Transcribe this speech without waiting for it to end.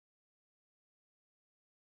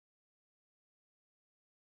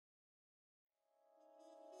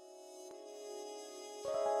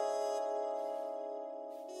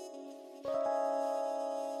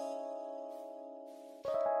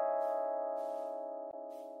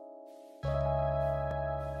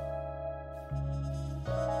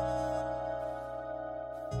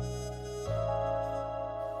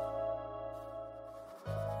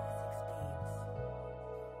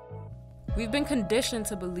We've been conditioned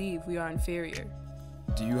to believe we are inferior.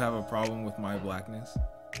 Do you have a problem with my blackness?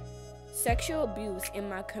 Sexual abuse in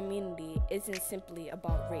my community isn't simply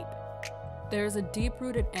about rape. There is a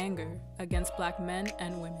deep-rooted anger against Black men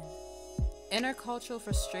and women. Intercultural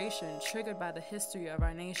frustration triggered by the history of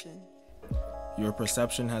our nation. Your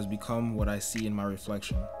perception has become what I see in my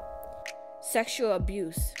reflection. Sexual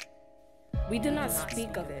abuse. We do not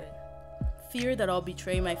speak of it. Fear that I'll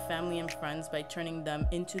betray my family and friends by turning them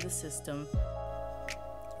into the system.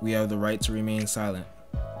 We have the right to remain silent,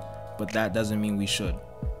 but that doesn't mean we should.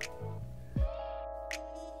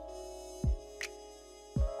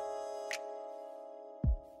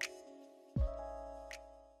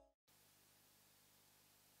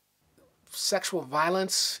 Sexual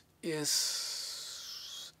violence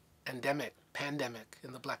is endemic, pandemic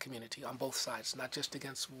in the Black community on both sides, not just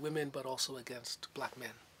against women, but also against Black men.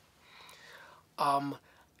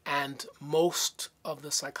 And most of the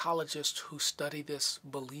psychologists who study this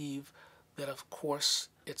believe that, of course,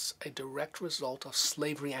 it's a direct result of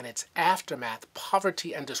slavery and its aftermath,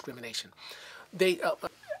 poverty and discrimination.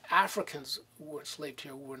 Africans who were enslaved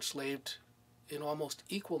here were enslaved in almost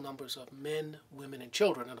equal numbers of men, women, and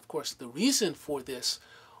children. And of course, the reason for this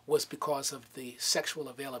was because of the sexual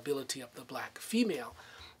availability of the Black female.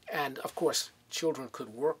 And of course, children could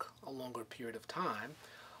work a longer period of time,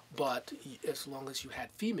 but as long as you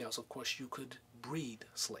had females, of course, you could breed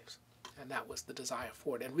slaves. And that was the desire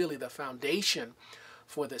for it. And really the foundation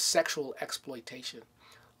for the sexual exploitation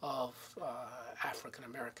of African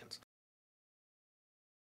Americans.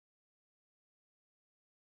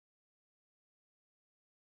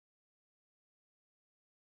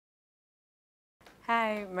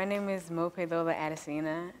 Hi, my name is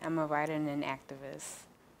Woodley-Adjei. I'm a writer and an activist.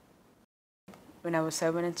 When I was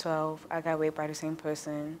 7 and 12, I got raped by the same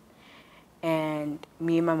person. And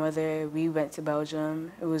me and my mother, we went to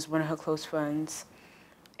Belgium. It was one of her close friends.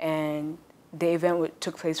 And the event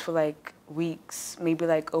took place for like weeks, maybe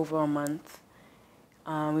like over a month.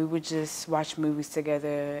 We would just watch movies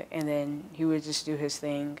together, and then he would just do his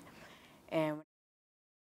thing. And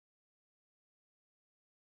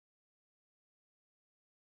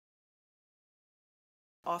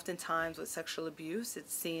oftentimes with sexual abuse,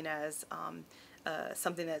 it's seen as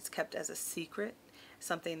something that's kept as a secret,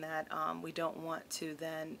 something that we don't want to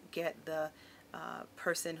then get the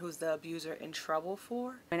person who's the abuser in trouble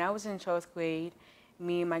for. When I was in 12th grade,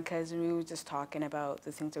 me and my cousin, we were just talking about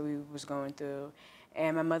the things that we was going through,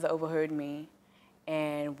 and my mother overheard me.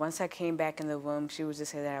 And once I came back in the room, she would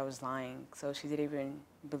just say that I was lying, so she didn't even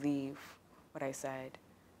believe what I said.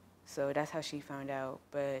 So that's how she found out.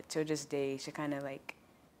 But till this day, she kind of like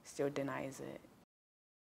still denies it.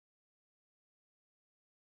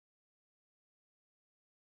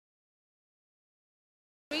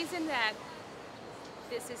 The reason that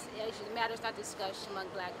this matter is not discussed among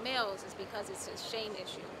Black males is because it's a shame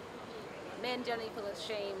issue. Men generally feel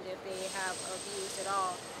ashamed if they have abuse at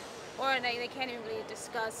all, or they can't even really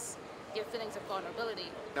discuss their feelings of vulnerability.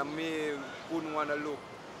 A male wouldn't want to look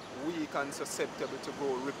weak and susceptible to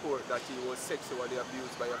go report that he was sexually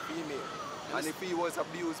abused by a female. And if he was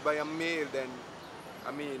abused by a male, then,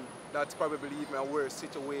 I mean, that's probably even a worse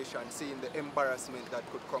situation, seeing the embarrassment that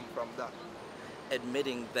could come from that.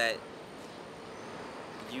 Admitting that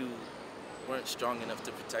you weren't strong enough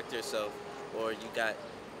to protect yourself, or you got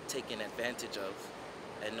taken advantage of,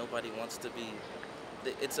 and nobody wants to be,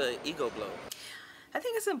 it's an ego blow. I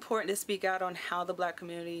think it's important to speak out on how the Black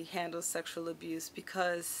community handles sexual abuse,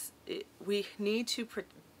 because we need to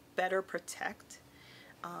better protect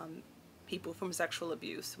people from sexual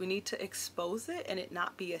abuse. We need to expose it and it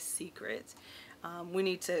not be a secret. We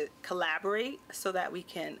need to collaborate so that we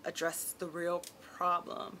can address the real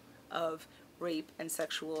problem of rape and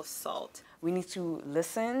sexual assault. We need to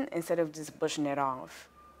listen instead of just brushing it off.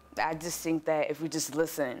 I just think that if we just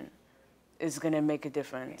listen, it's gonna make a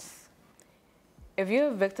difference. If you're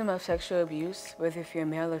a victim of sexual abuse, whether if you're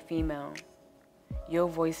male or female, your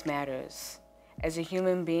voice matters. As a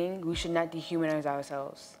human being, we should not dehumanize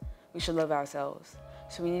ourselves. We should love ourselves.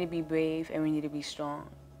 So we need to be brave and we need to be strong,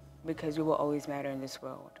 because we will always matter in this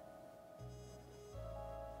world.